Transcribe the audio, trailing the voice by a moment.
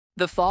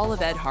The fall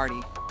of Ed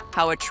Hardy,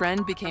 how a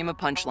trend became a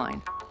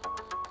punchline.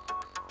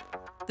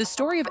 The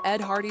story of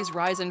Ed Hardy's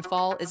rise and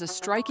fall is a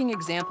striking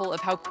example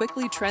of how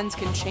quickly trends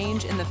can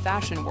change in the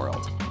fashion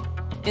world.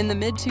 In the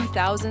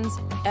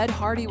mid-2000s, Ed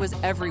Hardy was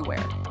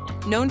everywhere.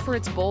 Known for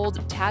its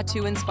bold,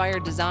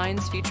 tattoo-inspired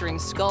designs featuring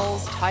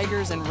skulls,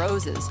 tigers, and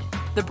roses,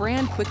 the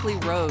brand quickly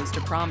rose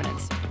to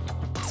prominence.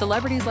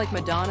 Celebrities like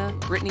Madonna,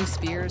 Britney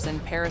Spears,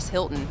 and Paris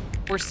Hilton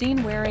were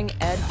seen wearing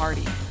Ed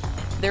Hardy.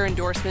 Their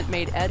endorsement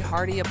made Ed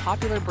Hardy a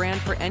popular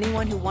brand for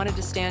anyone who wanted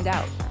to stand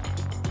out.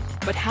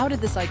 But how did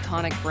this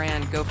iconic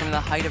brand go from the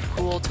height of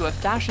cool to a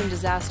fashion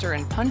disaster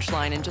and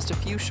punchline in just a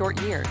few short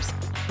years?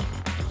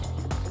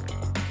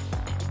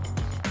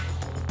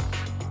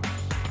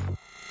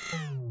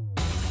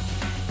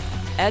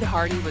 Ed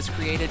Hardy was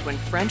created when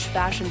French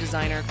fashion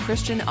designer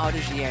Christian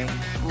Audigier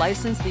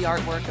licensed the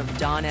artwork of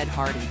Don Ed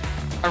Hardy,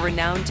 a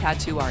renowned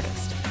tattoo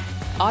artist.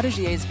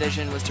 Audegier's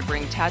vision was to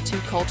bring tattoo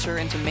culture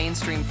into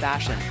mainstream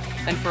fashion,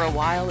 and for a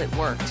while it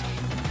worked.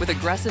 With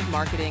aggressive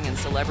marketing and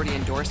celebrity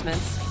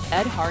endorsements,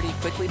 Ed Hardy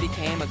quickly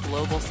became a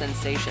global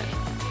sensation.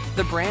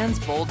 The brand's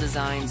bold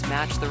designs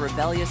matched the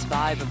rebellious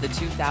vibe of the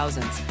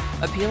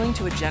 2000s, appealing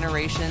to a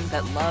generation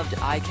that loved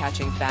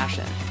eye-catching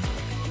fashion.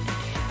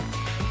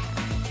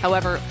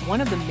 However,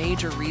 one of the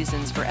major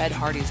reasons for Ed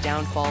Hardy's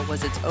downfall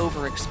was its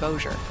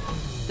overexposure.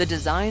 The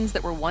designs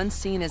that were once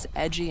seen as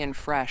edgy and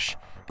fresh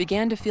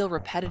began to feel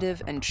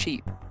repetitive and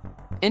cheap.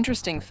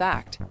 Interesting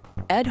fact,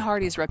 Ed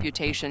Hardy's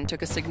reputation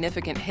took a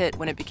significant hit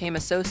when it became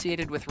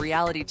associated with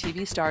reality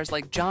TV stars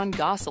like Jon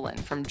Gosselin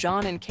from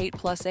Jon and Kate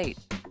 +8.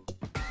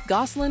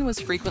 Gosselin was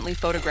frequently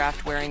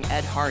photographed wearing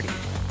Ed Hardy.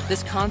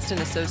 This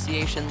constant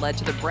association led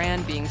to the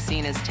brand being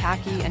seen as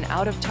tacky and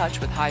out of touch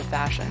with high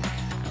fashion.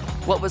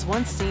 What was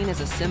once seen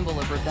as a symbol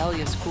of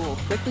rebellious cool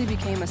quickly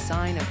became a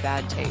sign of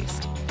bad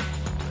taste.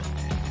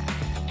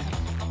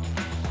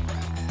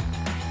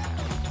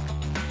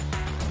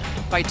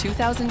 By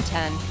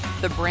 2010,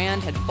 the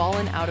brand had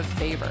fallen out of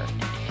favor.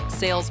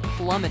 Sales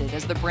plummeted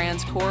as the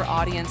brand's core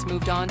audience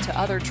moved on to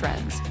other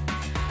trends.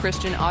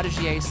 Christian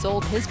Audigier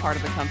sold his part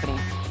of the company.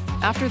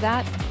 After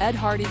that, Ed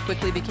Hardy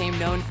quickly became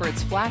known for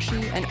its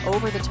flashy and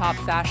over-the-top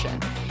fashion.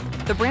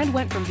 The brand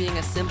went from being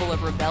a symbol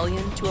of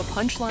rebellion to a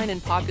punchline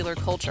in popular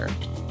culture.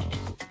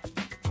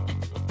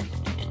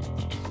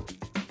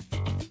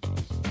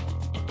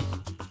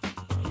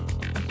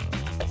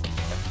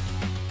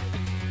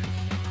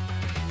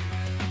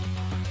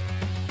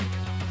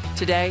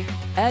 Today,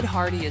 Ed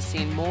Hardy is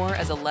seen more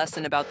as a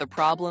lesson about the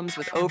problems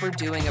with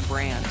overdoing a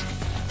brand.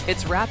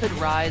 Its rapid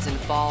rise and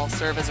fall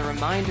serve as a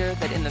reminder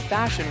that in the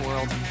fashion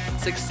world,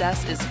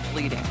 success is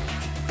fleeting.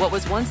 What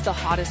was once the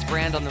hottest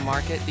brand on the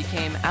market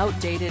became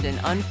outdated and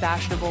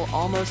unfashionable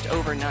almost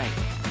overnight.